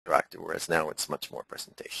interactive, whereas now it's much more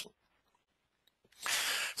presentation.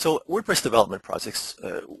 So WordPress development projects,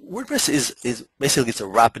 WordPress is basically it's a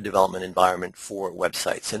rapid development environment for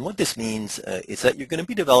websites. And what this means is that you're going to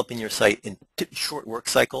be developing your site in short work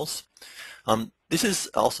cycles. This is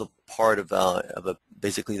also part of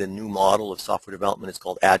basically the new model of software development. It's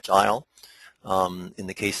called Agile. In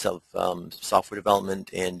the case of software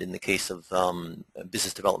development, and in the case of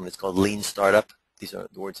business development, it's called Lean Startup. These are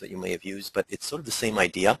the words that you may have used, but it's sort of the same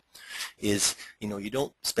idea. Is, you know, you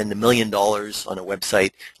don't spend $1 million on a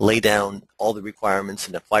website, lay down all the requirements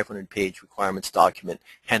in a 500-page requirements document,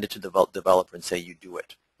 hand it to the developer, and say you do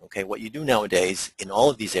it. Okay, what you do nowadays in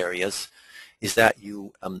all of these areas is that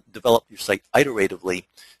you develop your site iteratively.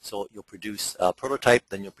 So you'll produce a prototype,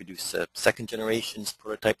 then you'll produce a second generation's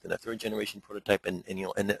prototype, then a third generation prototype, and you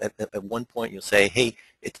know, and at one point you'll say, hey,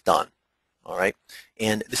 it's done. All right,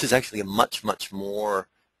 and this is actually a much more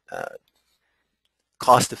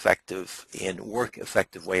cost-effective and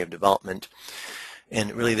work-effective way of development.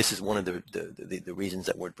 And really, this is one of the reasons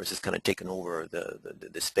that WordPress has kind of taken over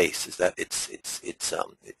the space, is that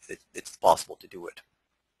it's possible to do it.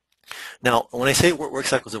 Now, when I say work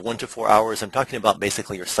cycles of 1 to 4 hours, I'm talking about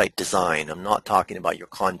basically your site design. I'm not talking about your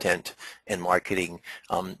content and marketing.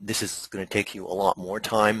 This is going to take you a lot more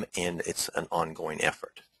time, and it's an ongoing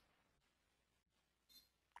effort.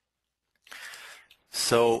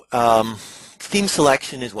 So theme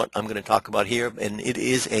selection is what I'm going to talk about here, and it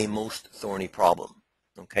is a most thorny problem.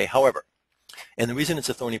 Okay, however, and the reason it's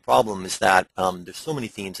a thorny problem is that there's so many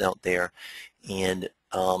themes out there, and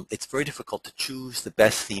it's very difficult to choose the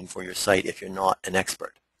best theme for your site if you're not an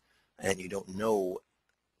expert and you don't know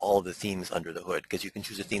all the themes under the hood, because you can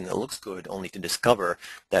choose a theme that looks good only to discover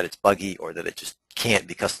that it's buggy or that it just can't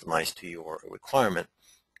be customized to your requirement.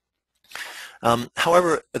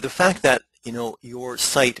 However, the fact that, you know, your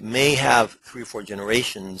site may have 3 or 4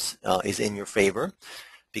 generations is in your favor,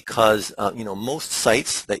 because you know, most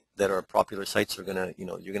sites that are popular sites are gonna, you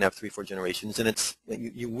know, you're gonna have 3 or 4 generations, and it's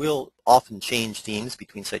you will often change themes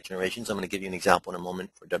between site generations. I'm going to give you an example in a moment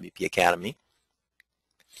for WP Academy.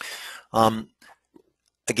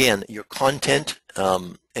 Again, your content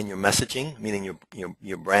and your messaging, meaning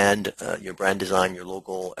your brand design, your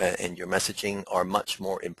logo, and your messaging are much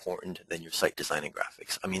more important than your site design and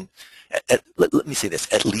graphics. I mean, let me say this,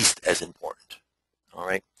 at least as important. All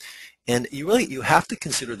right, and you have to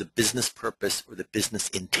consider the business purpose or the business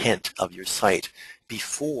intent of your site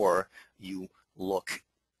before you look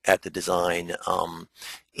at the design.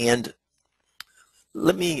 And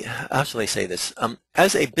let me, how shall I say this?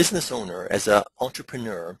 As a business owner, as an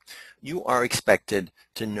entrepreneur, you are expected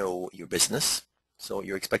to know your business. So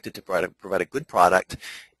you're expected to provide a good product,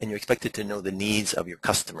 and you're expected to know the needs of your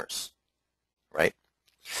customers, right?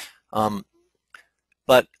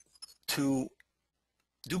 But to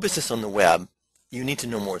do business on the web, you need to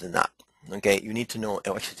know more than that. Okay, you need to know,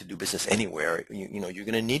 actually, to do business anywhere, you know, you're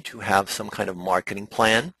going to need to have some kind of marketing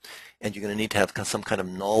plan, and you're going to need to have some kind of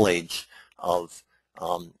knowledge of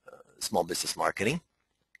small business marketing,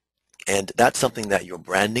 and that's something that your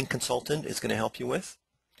branding consultant is going to help you with.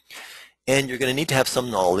 And you're going to need to have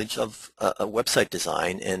some knowledge of a website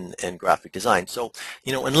design and graphic design. So,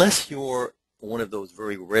 you know, unless you're one of those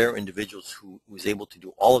very rare individuals who is able to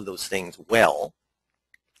do all of those things well,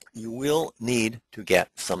 you will need to get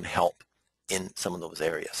some help in some of those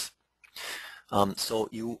areas. So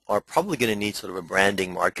you are probably going to need sort of a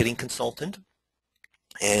branding marketing consultant,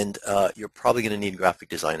 and you're probably going to need graphic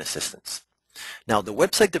design assistance. Now, the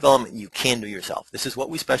website development you can do yourself. This is what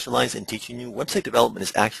we specialize in teaching you. Website development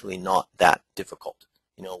is actually not that difficult.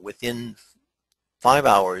 You know, within 5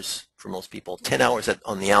 hours for most people, 10 hours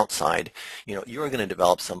on the outside, you know, you're going to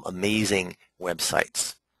develop some amazing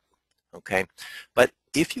websites. Okay, but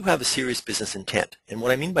if you have a serious business intent, and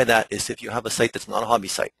what I mean by that is if you have a site that's not a hobby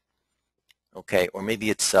site, okay, or maybe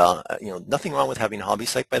it's you know, nothing wrong with having a hobby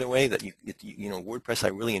site, by the way. That you know, WordPress, I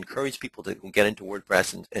really encourage people to get into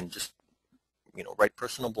WordPress and just, you know, write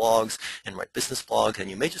personal blogs and write business blogs, and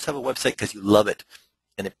you may just have a website because you love it,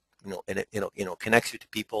 and it, you know, and it, you know, connects you to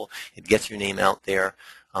people, it gets your name out there.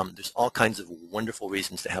 There's all kinds of wonderful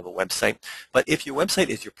reasons to have a website. But if your website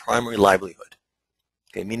is your primary livelihood,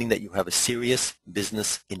 okay, meaning that you have a serious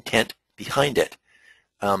business intent behind it,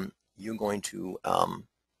 you're going to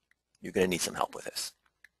need some help with this.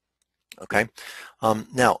 Okay.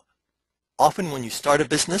 Now, often when you start a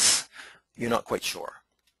business, you're not quite sure.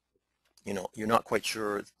 You know, you're not quite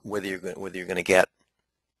sure whether you're going to get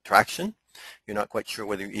traction. You're not quite sure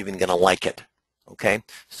whether you're even going to like it. Okay.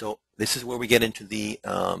 So this is where we get into the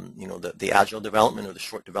you know, the agile development or the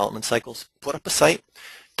short development cycles. Put up a site.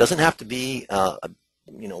 Doesn't have to be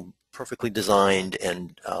you know, perfectly designed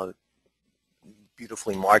and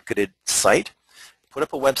beautifully marketed site. Put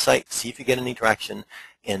up a website, see if you get any traction,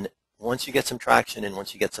 and once you get some traction and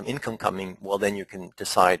once you get some income coming, well, then you can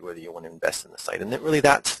decide whether you want to invest in the site. And really,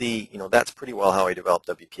 that's that's pretty well how I developed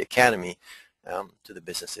WP Academy to the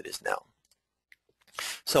business it is now.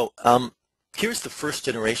 So here's the first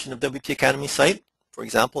generation of WP Academy site. For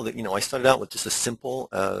example, that I started out with just a simple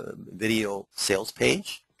video sales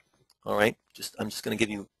page. All right, I'm just going to give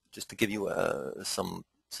you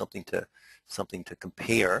something to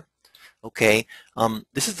compare. Okay,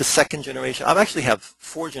 this is the second generation. I actually have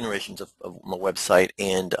 4 generations of my website,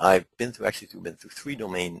 and I've been through 3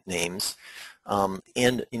 domain names.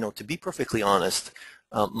 And to be perfectly honest,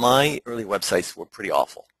 my early websites were pretty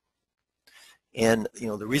awful. And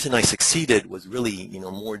the reason I succeeded was really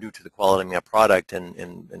more due to the quality of my product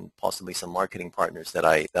and possibly some marketing partners that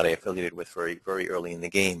I affiliated with very early in the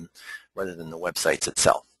game, rather than the websites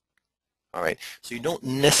itself. All right, so you don't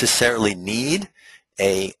necessarily need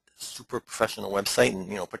a super professional website,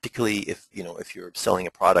 and particularly if you're selling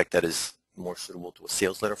a product that is more suitable to a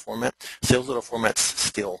sales letter format. Sales letter formats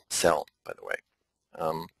still sell, by the way,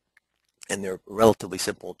 and they're relatively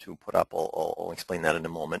simple to put up. I'll explain that in a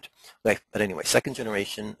moment. But anyway, second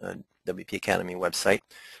generation WP Academy website.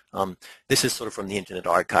 This is sort of from the Internet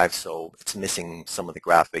Archive, so it's missing some of the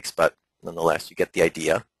graphics, but nonetheless, you get the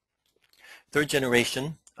idea. Third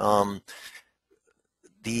generation.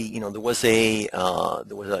 There was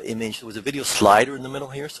an image, there was a video slider in the middle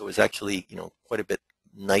here, so it was actually quite a bit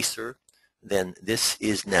nicer than this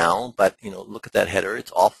is now. But look at that header;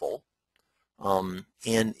 it's awful.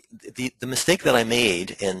 And the mistake that I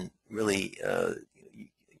made, and really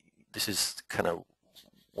this is kind of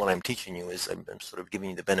what I'm teaching you, is I'm sort of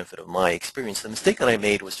giving you the benefit of my experience. The mistake that I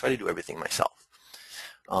made was try to do everything myself.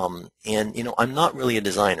 And I'm not really a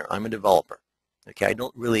designer; I'm a developer. Okay, I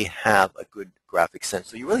don't really have a good graphic sense.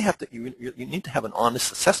 So you really have to, you need to have an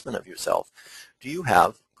honest assessment of yourself. Do you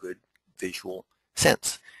have good visual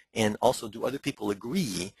sense? And also, do other people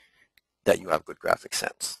agree that you have good graphic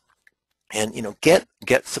sense? And get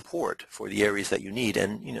support for the areas that you need,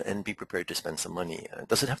 and and be prepared to spend some money. It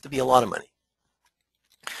doesn't have to be a lot of money.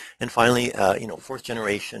 And finally, fourth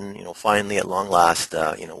generation, finally at long last,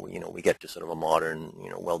 we get to sort of a modern,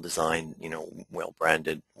 well-designed,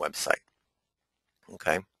 well-branded website.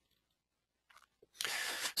 Okay,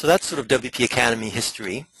 so that's sort of WP Academy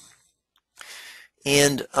history.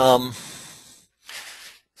 And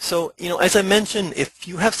so, as I mentioned, if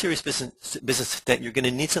you have serious business that you're going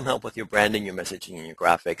to need some help with your branding, your messaging, and your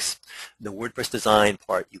graphics, the WordPress design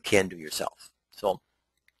part you can do yourself. So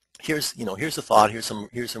here's a thought. Here's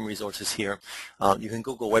some resources here. You can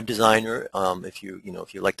Google web designer if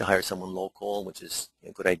you like to hire someone local, which is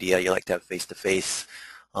a good idea. You like to have face-to-face.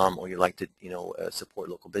 Or you like to support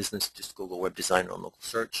local business, just Google web designer on local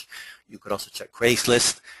search. You could also check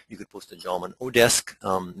Craigslist. You could post a job on Odesk.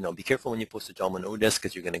 Be careful when you post a job on Odesk,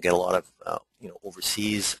 because you're going to get a lot of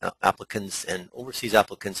overseas applicants, and overseas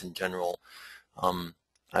applicants in general.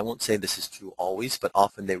 I won't say this is true always, but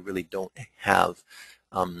often they really don't have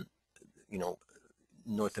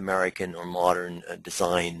North American or modern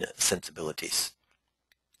design sensibilities.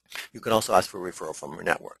 You can also ask for a referral from your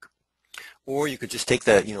network. Or you could just take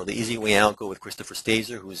the the easy way out, go with Christopher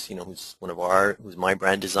Stazer, who's who's my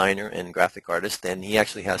brand designer and graphic artist, and he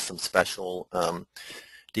actually has some special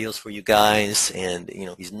deals for you guys, and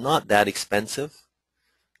he's not that expensive.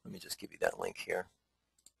 Let me just give you that link here.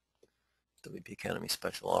 WP Academy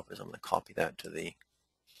special offers. I'm going to copy that to the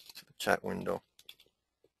chat window.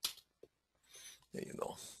 There you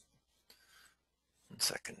go. 1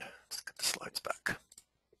 second. Let's get the slides back.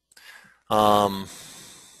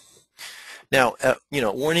 Now,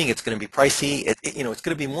 warning, it's going to be pricey. It's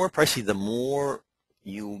going to be more pricey the more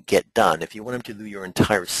you get done. If you want him to do your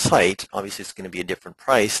entire site, obviously it's going to be a different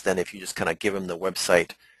price than if you just kind of give him the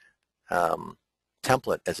website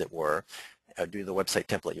template, as it were, do the website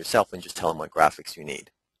template yourself and just tell him what graphics you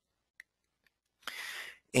need.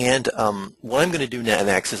 And what I'm going to do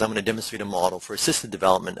next is I'm going to demonstrate a model for assisted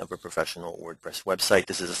development of a professional WordPress website.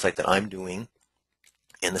 This is a site that I'm doing,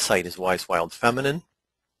 and the site is Wise Wild Feminine.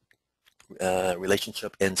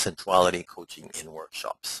 Relationship and sensuality coaching and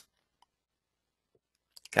workshops.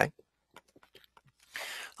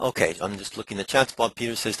 Okay, I'm just looking at the chat. Bob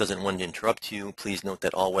Peter says, doesn't want to interrupt you. Please note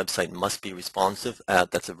that all website must be responsive.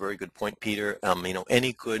 That's a very good point, Peter.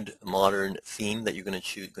 Any good modern theme that you're going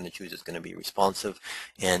to choose is going to be responsive,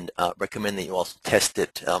 and recommend that you also test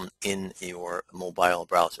it in your mobile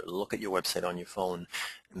browser. Look at your website on your phone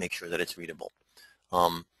and make sure that it's readable.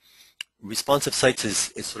 Responsive sites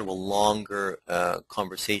is sort of a longer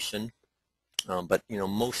conversation. But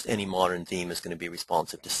most any modern theme is going to be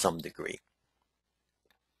responsive to some degree.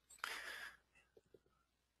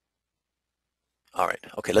 All right.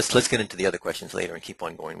 Okay. Let's get into the other questions later and keep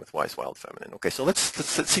on going with Wise Wild Feminine. Okay. So let's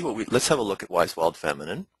see let's have a look at Wise Wild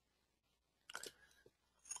Feminine.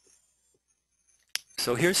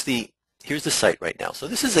 So here's the site right now. So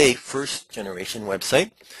this is a first generation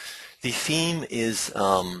website. The theme is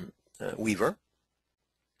Weaver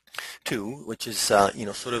 2, which is sort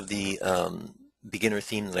of the beginner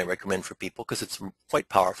theme that I recommend for people because it's quite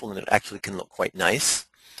powerful and it actually can look quite nice.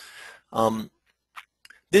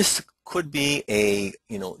 This could be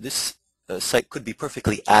this site could be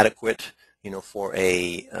perfectly adequate, for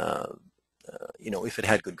a if it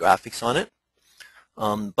had good graphics on it.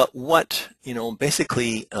 But what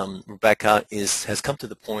basically Rebekah has come to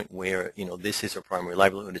the point where this is her primary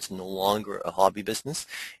livelihood. It's no longer a hobby business,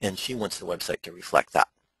 and she wants the website to reflect that.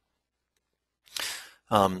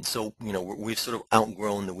 So we've sort of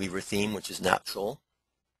outgrown the Weaver theme, which is natural.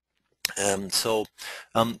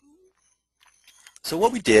 So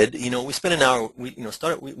what we did, we spent an hour.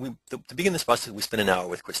 To begin this process, we spent an hour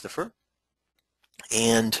with Christopher,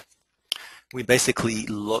 and we basically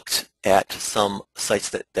looked at some sites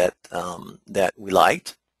that we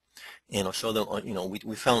liked, and I'll show them.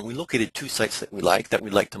 We located 2 sites that we liked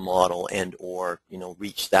we'd like to model and or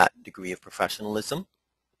reach that degree of professionalism.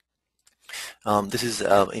 This is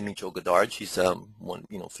Amy Jo Goddard. She's one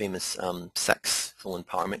famous sexual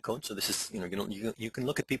empowerment coach. So this is you can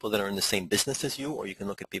look at people that are in the same business as you, or you can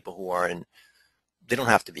look at people who are in. They don't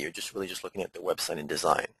have to be. You're just really just looking at their website and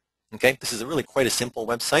design. Okay, this is really quite a simple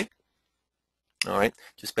website. All right,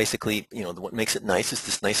 just basically, what makes it nice is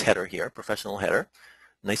this nice header here, professional header,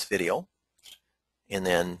 nice video, and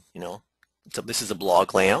then, so this is a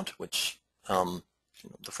blog layout, which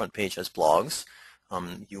the front page has blogs.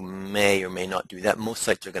 You may or may not do that. Most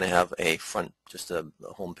sites are going to have a front, just a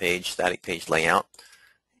home page, static page layout,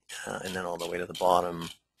 and then all the way to the bottom.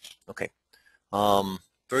 Okay,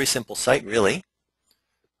 very simple site, really,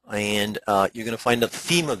 and you're going to find out the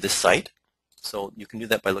theme of this site. So you can do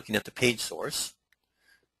that by looking at the page source,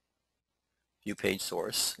 view page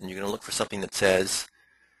source, and you're going to look for something that says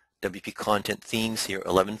WP Content Themes here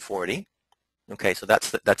 1140. Okay, so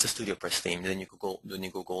that's the StudioPress theme. Then you Google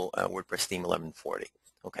WordPress theme 1140.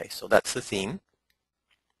 Okay, so that's the theme.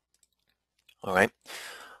 All right.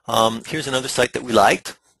 Here's another site that we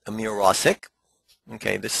liked, Amir Rosick.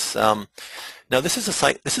 Okay, this now this is a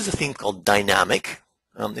site. This is a theme called Dynamic.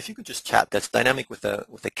 If you could just chat, that's Dynamic with a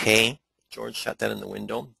K. George, shut that in the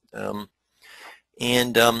window.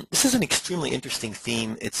 This is an extremely interesting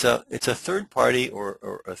theme. It's a third party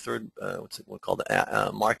or a third what's it called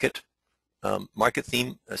market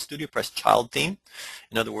theme, a StudioPress child theme.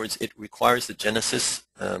 In other words, it requires the Genesis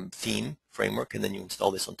theme framework, and then you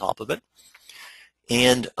install this on top of it.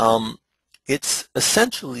 And it's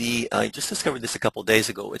essentially, I just discovered this a couple days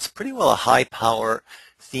ago. It's pretty well a high-power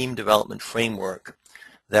theme development framework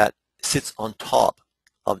that sits on top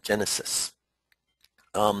of Genesis.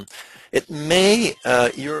 It may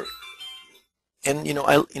I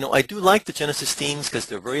do like the Genesis themes because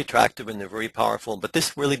they're very attractive and they're very powerful, but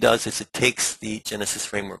this really does is it takes the Genesis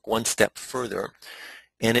framework one step further,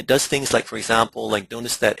 and it does things like, for example, like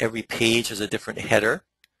notice that every page has a different header.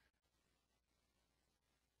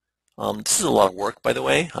 This is a lot of work, by the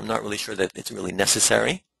way. I'm not really sure that it's really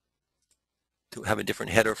necessary to have a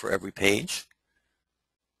different header for every page.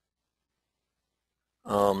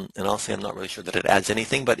 And I'll say I'm not really sure that it adds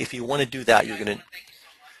anything, but if you want to do that, you're going to...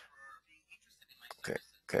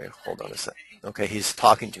 Okay, hold on a sec. Okay, he's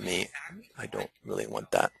talking to me. I don't really want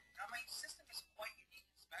that.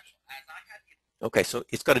 Okay, so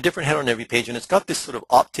it's got a different header on every page, and it's got this sort of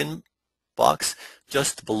opt-in box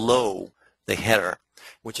just below the header,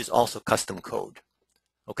 which is also custom code.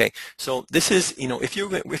 Okay, so this is, if you're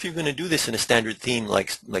going to do this in a standard theme,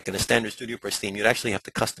 like in a standard StudioPress theme, you'd actually have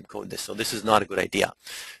to custom code this. So this is not a good idea.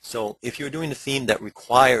 So if you're doing a theme that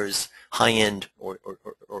requires high-end or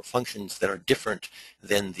functions that are different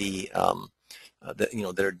than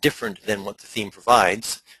that are different than what the theme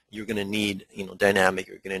provides, you're going to need, dynamic.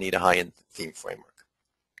 You're going to need a high-end theme framework.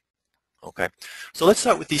 Okay, so let's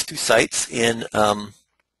start with these 2 sites. And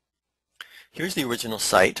here's the original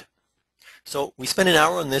site. So we spent an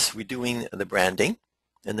hour on this redoing the branding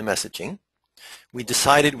and the messaging. We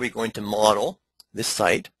decided we're going to model this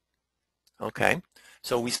site. Okay,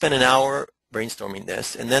 so we spent an hour brainstorming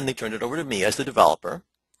this, and then they turned it over to me as the developer,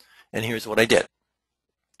 and here's what I did.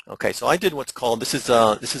 Okay, so I did what's called, this is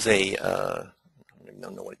a I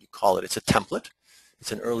don't know what you call it. It's a template.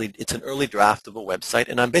 It's an early draft of a website,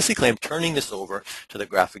 and I'm turning this over to the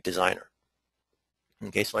graphic designer.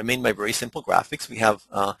 Okay, so I made my very simple graphics. We have,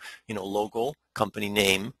 logo, company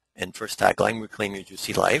name, and first tagline, Reclaim Your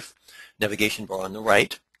Juicy Life. Navigation bar on the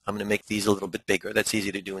right. I'm going to make these a little bit bigger. That's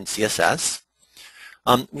easy to do in CSS.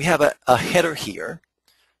 We have a header here.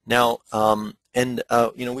 Now,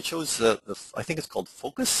 we chose I think it's called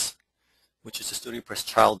Focus, which is the StudioPress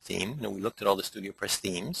child theme. We looked at all the StudioPress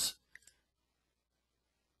themes.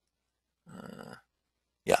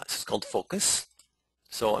 Yeah, this is called Focus.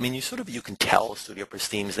 So, I mean, you can tell StudioPress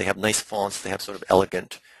themes, they have nice fonts, they have sort of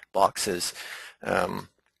elegant boxes.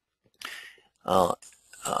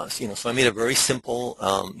 So I made a very simple,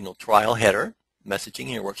 trial header, messaging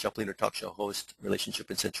here, workshop leader, talk show host, relationship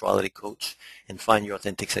and sensuality coach, and find your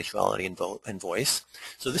authentic sexuality and voice.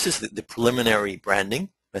 So this is the preliminary branding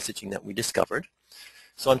messaging that we discovered.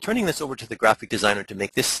 So I'm turning this over to the graphic designer to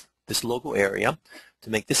make this logo area, to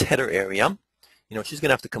make this header area. She's going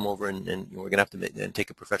to have to come over and we're going to have to take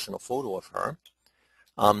a professional photo of her.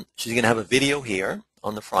 She's going to have a video here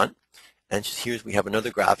on the front. And we have another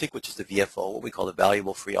graphic, which is the VFO, what we call the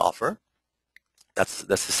valuable free offer. That's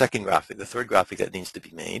the second graphic, the third graphic that needs to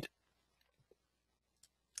be made.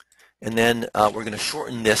 And then we're going to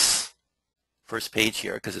shorten this first page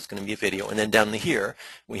here because it's going to be a video. And then down here,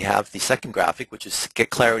 we have the second graphic, which is get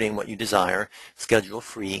clarity in what you desire, schedule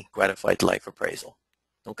free, gratified life appraisal.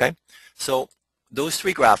 Okay? So those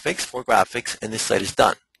four graphics, and this site is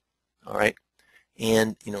done. All right?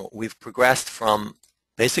 And, we've progressed from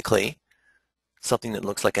basically something that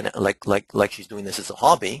looks like she's doing this as a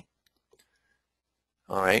hobby,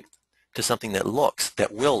 all right, to something that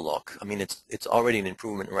will look. I mean, it's already an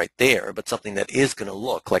improvement right there, but something that is going to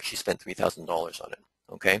look like she spent $3,000 on it,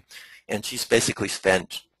 okay? And she's basically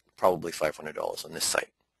spent probably $500 on this site.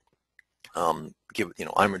 I'm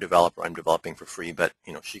a developer. I'm developing for free, but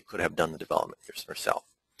she could have done the development herself.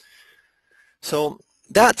 So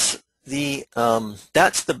that's the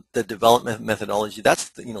development methodology.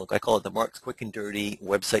 That's I call it the Marc's quick and dirty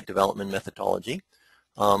website development methodology.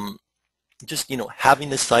 Just having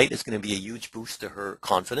the site is going to be a huge boost to her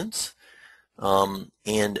confidence,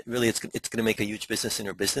 and really it's going to make a huge business in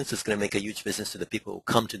her business. It's going to make a huge business to the people who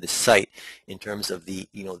come to this site in terms of the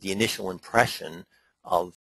the initial impression of